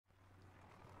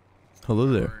Hello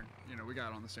there.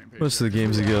 Most of the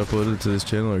games that get uploaded to this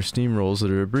channel are steamrolls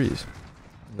that are a breeze.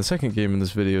 The second game in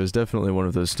this video is definitely one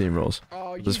of those steamrolls.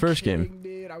 This first game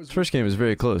is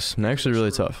very close, and actually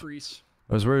really tough.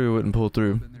 I was worried we wouldn't pull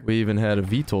through. We even had a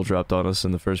VTOL dropped on us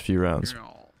in the first few rounds.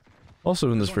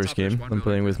 Also in this first game, I'm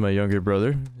playing with my younger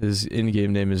brother. His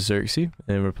in-game name is Zurxi,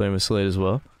 and we're playing with Slade as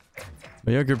well.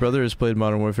 My younger brother has played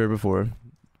Modern Warfare before,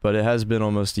 but it has been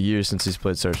almost a year since he's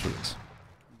played Star Wars.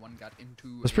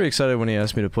 I was pretty excited when he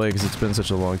asked me to play because it's been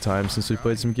such a long time since we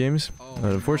played some games.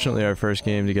 Unfortunately, our first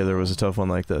game together was a tough one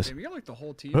like this. But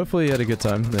hopefully he had a good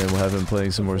time, and we'll have him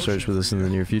playing some more Search with us in the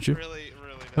near future.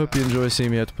 Hope you enjoy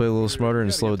seeing me have to play a little smarter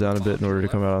and slow it down a bit in order to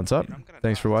come out on top.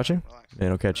 Thanks for watching, and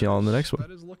I'll catch you all in the next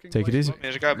one. Take it easy.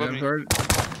 There's a guy above me.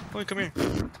 Oh, come here.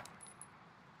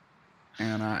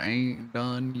 And I ain't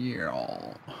done yet.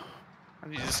 I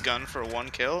use this gun for 1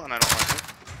 kill, and I don't like it.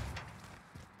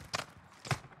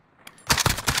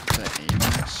 The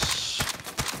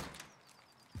AMAX.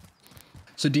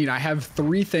 So, Dean, I have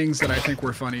 3 things that I think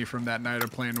were funny from that night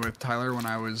of playing with Tyler when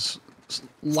I was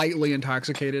lightly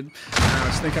intoxicated. And I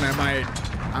was thinking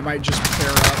I might just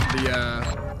pair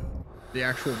up the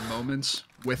actual moments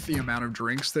with the amount of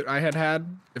drinks that I had,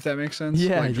 if that makes sense.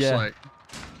 Yeah, like, just like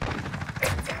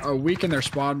a week in their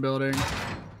spawn building.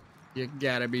 You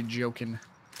gotta be joking.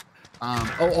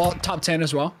 Oh, top 10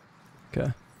 as well.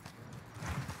 Okay.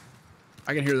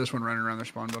 I can hear this one running around their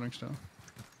spawn building still.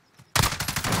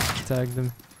 Tagged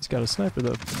him. He's got a sniper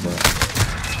though.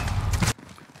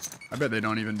 I bet they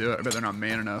don't even do it. I bet they're not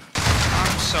man enough.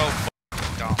 I'm so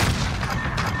f***ing dumb.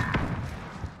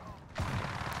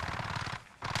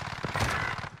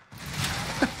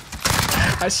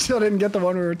 I still didn't get the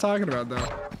one we were talking about though.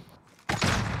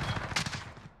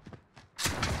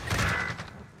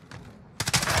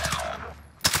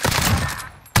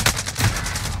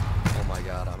 Oh my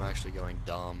god, I'm actually going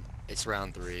dumb. It's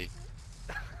round 3.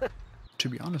 To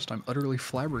be honest, I'm utterly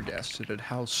flabbergasted at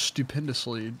how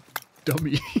stupendously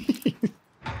dummy.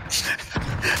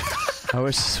 I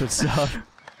wish this would stop.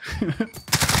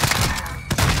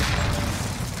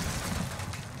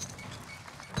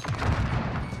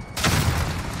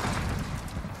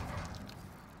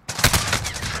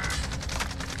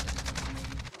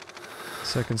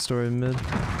 Second story mid.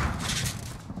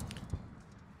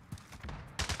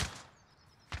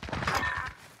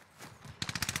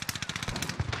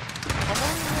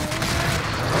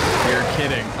 You're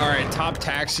kidding. Alright, top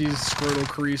taxis, Squirtle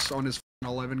Crease on his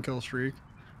 11 kill streak.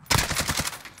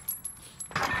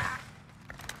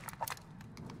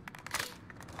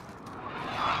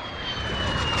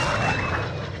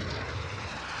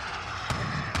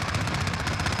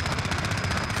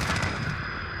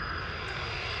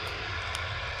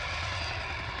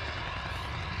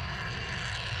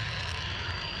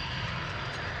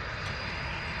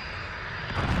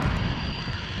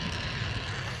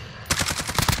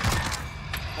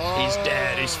 He's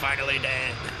dead. He's finally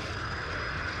dead.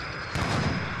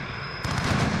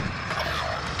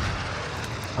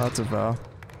 Oh, that's a VAL.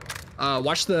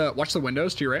 Watch the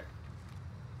windows to your right.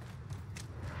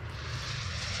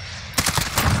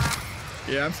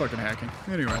 Yeah, I'm fucking hacking.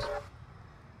 Anyways.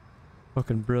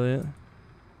 Fucking brilliant.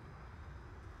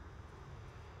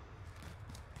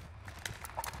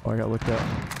 Oh, I got looked at.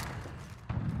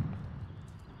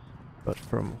 But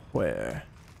from where?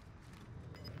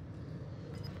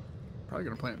 Probably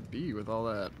gonna plant B with all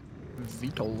that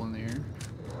VTOL in the air.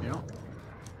 Yeah.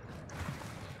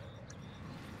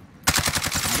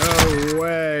 No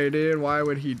way, dude. Why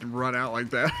would he run out like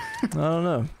that? I don't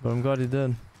know, but I'm glad he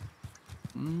did.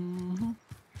 Mm-hmm.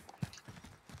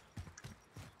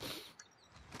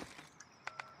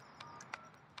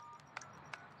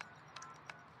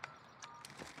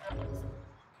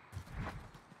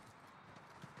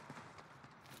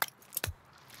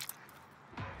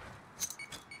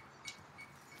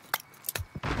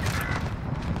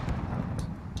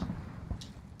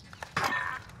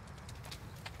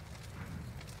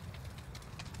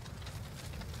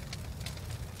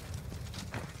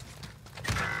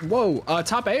 Whoa,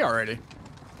 top A already.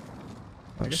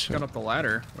 I guess you got up the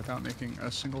ladder without making a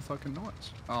single fucking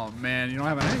noise. Oh man, you don't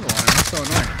have an angle on him. That's so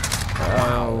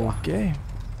annoying. Okay.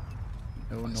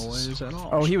 No noise at all.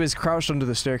 Oh, he was crouched under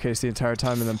the staircase the entire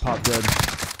time and then popped dead.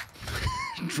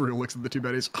 Drew looks at the 2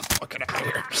 baddies. I'm fucking out of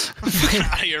here. I'm fucking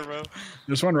out of here, bro.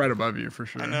 There's one right above you for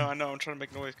sure. I know. I'm trying to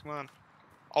make noise. Come on.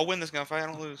 I'll win this gunfight. I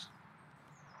don't lose.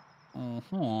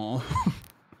 Uh-huh.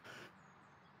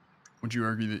 Would you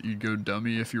argue that you'd go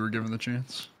dummy if you were given the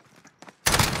chance?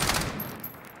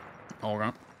 Okay.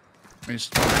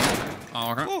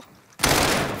 Okay. Ooh.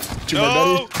 2 more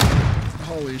buddies.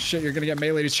 Holy shit, you're gonna get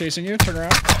melee ladies chasing you? Turn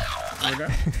around.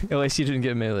 Okay. At least you didn't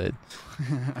get meleeed.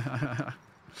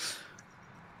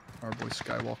 Our boy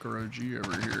Skywalker OG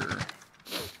over here.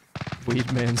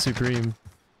 Weed Man Supreme.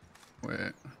 Wait,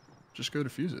 just go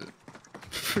defuse it.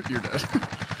 You're dead.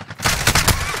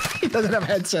 He doesn't have a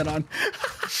headset on.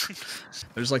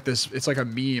 There's like this, it's like a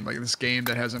meme, like this game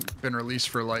that hasn't been released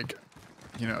for like,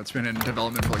 you know, it's been in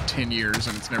development for like 10 years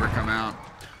and it's never come out.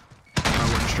 I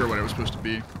wasn't sure what it was supposed to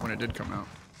be when it did come out.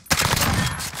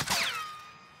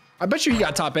 I bet you he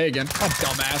got top A again. Oh,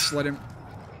 dumbass, let him.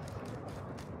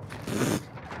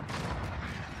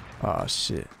 Oh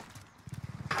shit.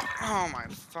 Oh my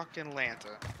fucking Lanta.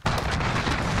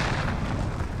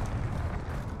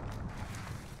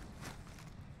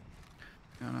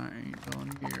 And I ain't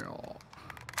done here.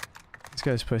 This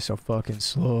guy's play so fucking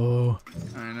slow.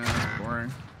 I know, it's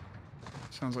boring.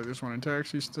 Sounds like there's one in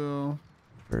taxi still.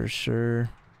 For sure.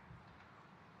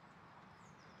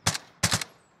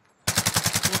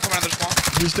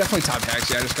 He's definitely top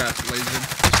taxi. I just got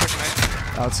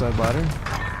lasered. Outside ladder.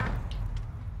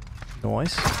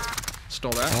 Nice.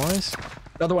 Stole that. Nice.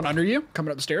 Another one under you. Coming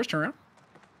up the stairs. Turn around.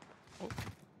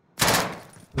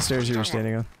 The stairs you were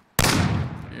standing on.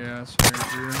 Yeah,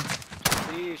 stairs here.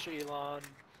 Please, Elon.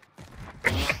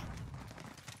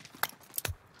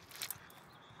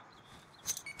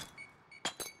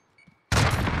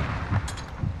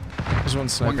 There's one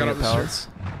sniping got at up the pallets.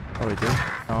 Oh, we did.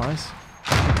 Nice.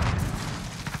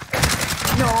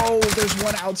 No, there's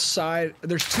one outside.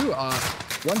 There's two.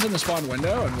 One's in the spawn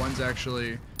window, and one's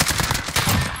actually.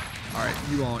 All right,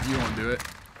 you won't do it.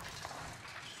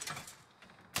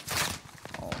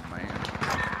 Oh man.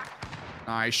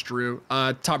 Nice, Drew.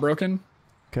 Top broken.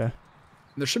 Okay.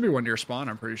 There should be one near spawn.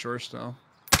 I'm pretty sure still.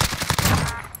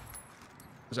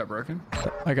 Is that broken?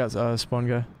 I got spawn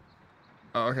guy.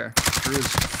 Oh, okay. Drew is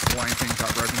flanking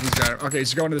top broken. He's got it. Okay,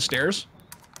 he's going to the stairs.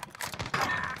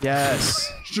 Yes.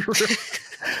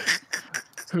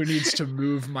 Who needs to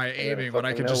move my aiming when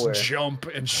I can just jump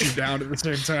and shoot down at the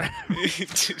same time?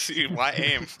 Dude, why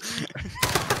aim?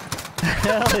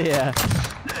 Hell yeah.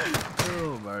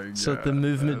 Oh my god. So let the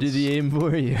movement do the aim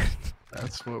for you.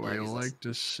 That's what we like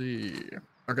to see.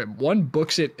 Okay, one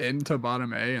books it into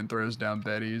bottom A and throws down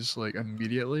Betty's like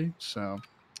immediately. So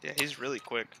Yeah, he's really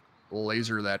quick.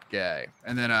 laser that guy.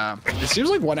 And then it seems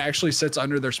like one actually sits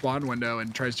under their spawn window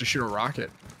and tries to shoot a rocket,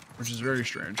 which is very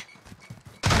strange.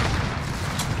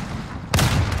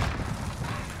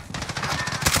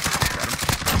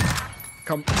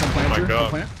 Come plant, Drew. Come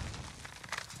plant.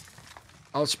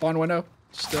 Oh, spawn window.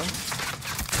 Still.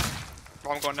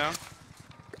 Oh, I'm going down.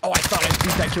 Oh, I thought I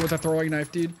beat that kid with a throwing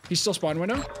knife, dude. He's still spawn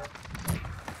window.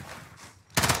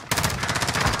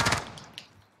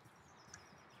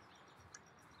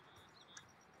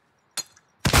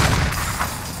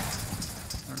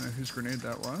 I don't know whose grenade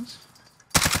that was.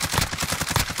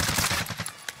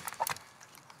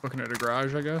 Looking at a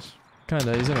garage, I guess.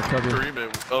 Kinda, he's in a cubby. Stream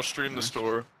it. I'll stream the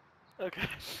store. Okay.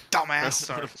 Dumbass.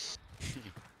 Sorry.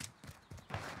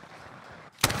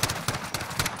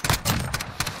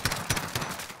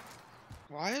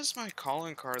 Why is my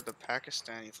calling card the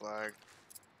Pakistani flag?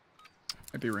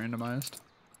 Might be randomized.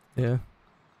 Yeah.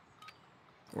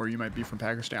 Or you might be from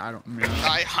Pakistan. I don't mean.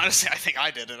 I honestly, I think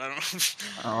I did it. I don't know.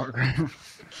 Oh, okay.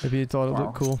 Maybe you thought it Wow.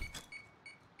 looked cool.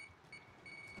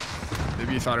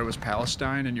 Maybe you thought it was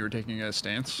Palestine and you were taking a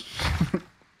stance.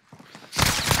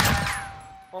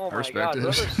 Oh I my respect god, it.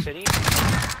 whoever's sitting.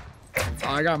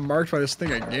 I got marked by this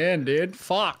thing again, dude.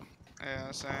 Fuck.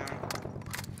 Yeah, same.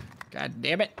 God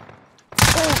damn it.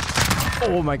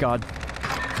 Oh my god.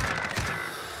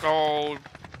 Oh,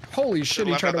 Holy shit,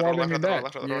 he left tried to of the wall door, me left of the door, back.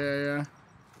 left of the door. Yeah,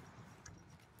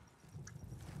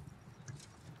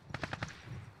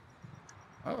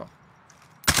 yeah. Oh.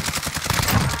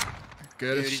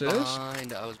 Good Dude, he's assist.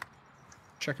 behind. I was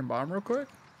Checking bomb real quick.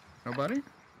 Nobody?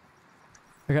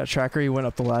 I got tracker, he went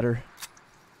up the ladder.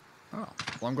 Oh.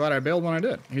 Well, I'm glad I bailed when I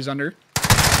did. He's under.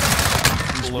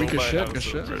 He's Blow weak as my shit. house Good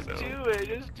shit. up right now. Do it,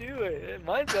 just do it.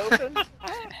 Mine's open.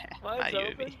 Mine's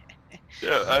open.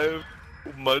 Yeah, I have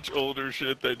much older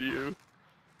shit than you.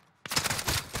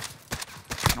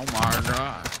 Oh my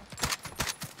god.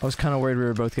 I was kinda worried we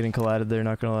were both getting collided there,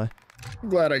 not gonna lie. I'm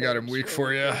glad I got him weak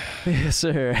for you. Yes,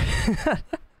 sir.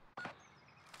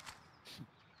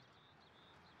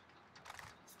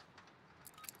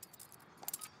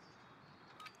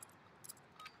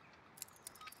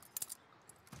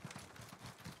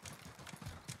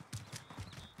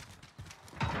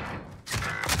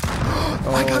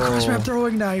 I got cross-map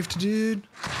throwing knifed, dude.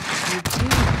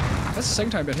 That's the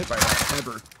second time I've been hit by that,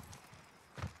 ever.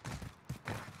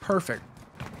 Perfect.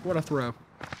 What a throw.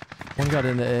 One got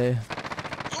into A.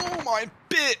 oh my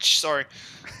bitch. Sorry.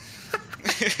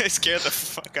 It scared the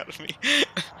fuck out of me.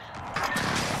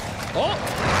 Oh!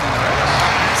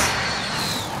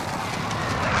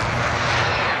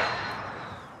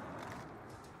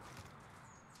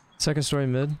 Second story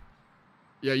mid.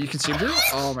 Yeah, you can see Drew?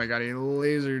 Oh my god, he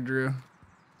lasered Drew.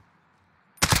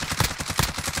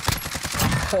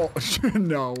 Oh,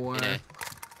 no way. Yeah.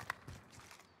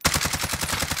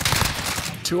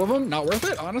 2 of them? Not worth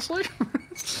it, honestly?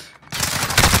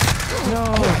 No.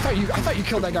 Oh, I thought you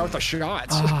killed that guy with the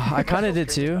shots. I kind of did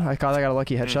too. I thought I got a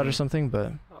lucky headshot or something,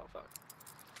 but. Oh fuck.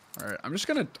 Alright,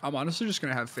 I'm honestly just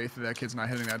gonna have faith that that kid's not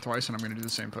hitting that twice, and I'm gonna do the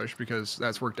same push because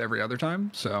that's worked every other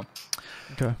time. So,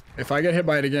 Okay. if I get hit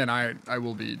by it again, I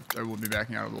will be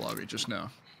backing out of the lobby. Just know.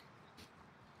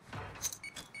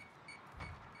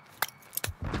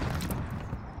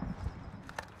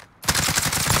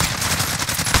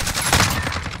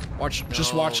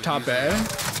 Just watch top A.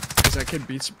 Cause that kid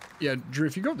beats. Yeah, Drew,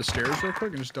 if you go up the stairs real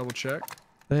quick and just double check.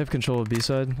 They have control of B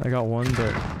side. I got one,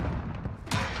 but.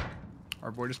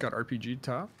 Our boy just got RPG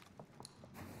top.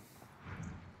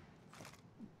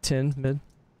 10 mid.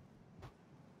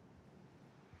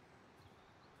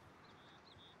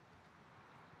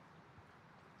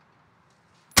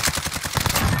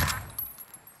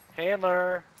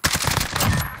 Hammer.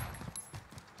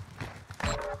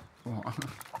 Oh.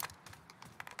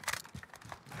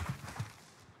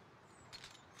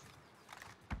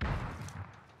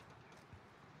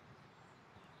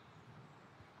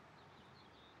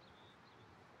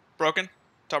 Broken.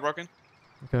 Top broken.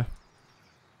 Okay.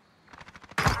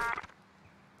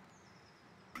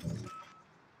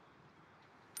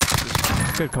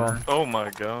 Good call. Oh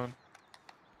my god.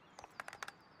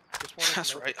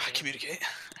 That's right. I communicate.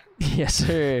 Yes,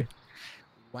 sir.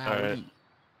 Wow. Alright.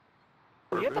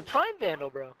 You have the Prime Vandal,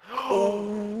 bro.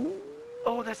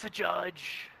 Oh, that's a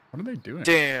judge. What are they doing?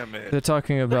 Damn it. They're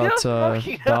talking Look about at how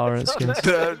fucking Valorant nuts skins.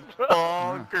 That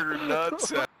bonker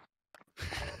nuts.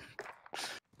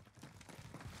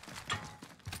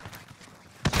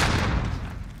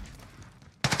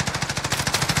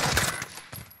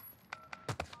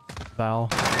 Val.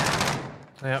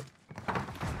 Yep. I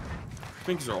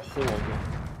think these are all horrible.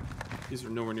 These are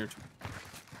nowhere near.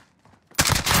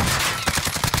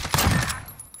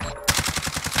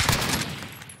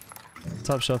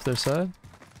 Top shelf their side.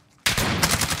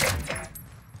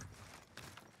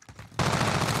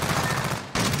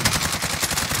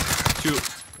 Two.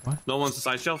 What? No one's the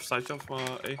side shelf. Side shelf.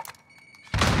 A.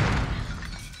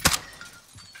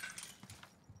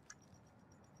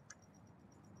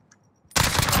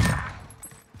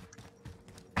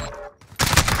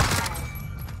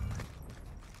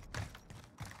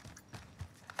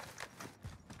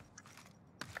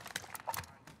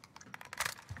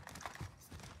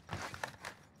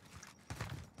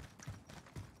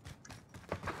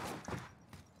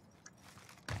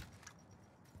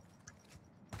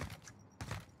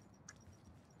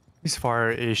 He's far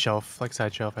A shelf, like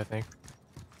side shelf, I think.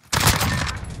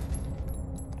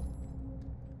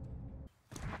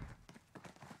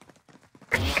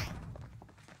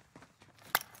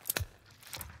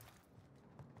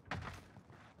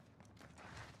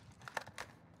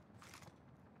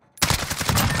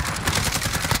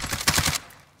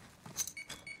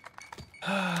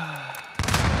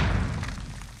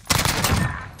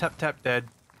 Tap dead.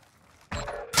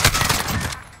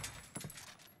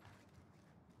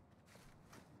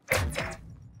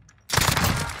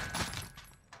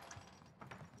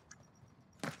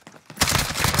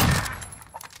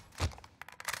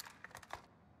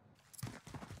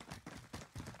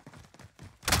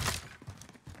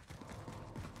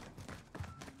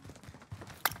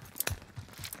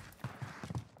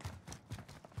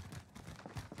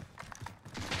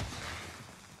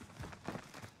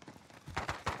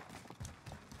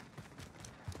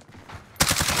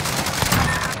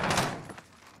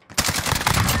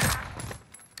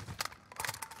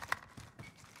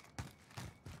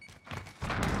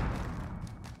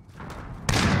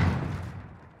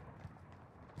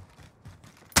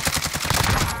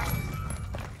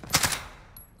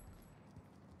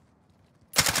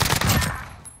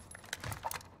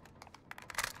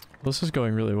 This is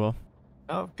going really well.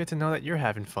 Oh, good to know that you're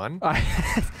having fun. I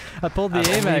pulled the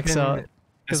AMAX out.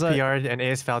 SPR'd and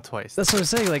AS VAL twice. That's what I'm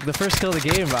saying. Like the first kill of the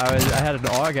game, I had an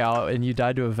AUG out, and you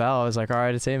died to a VAL. I was like, all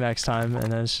right, it's AMAX time,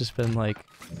 and then it's just been like,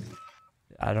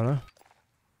 I don't know.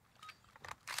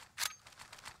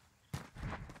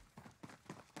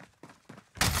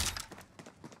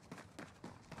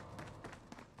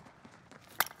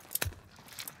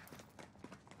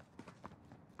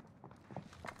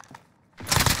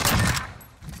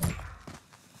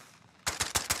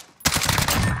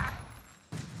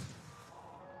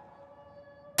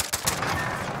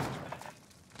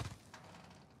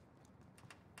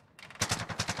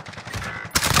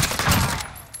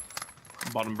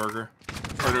 Bottom burger.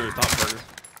 Or no, top burger.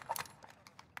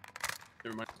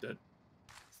 Never mind, he's dead.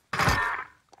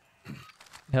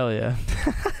 Hell yeah.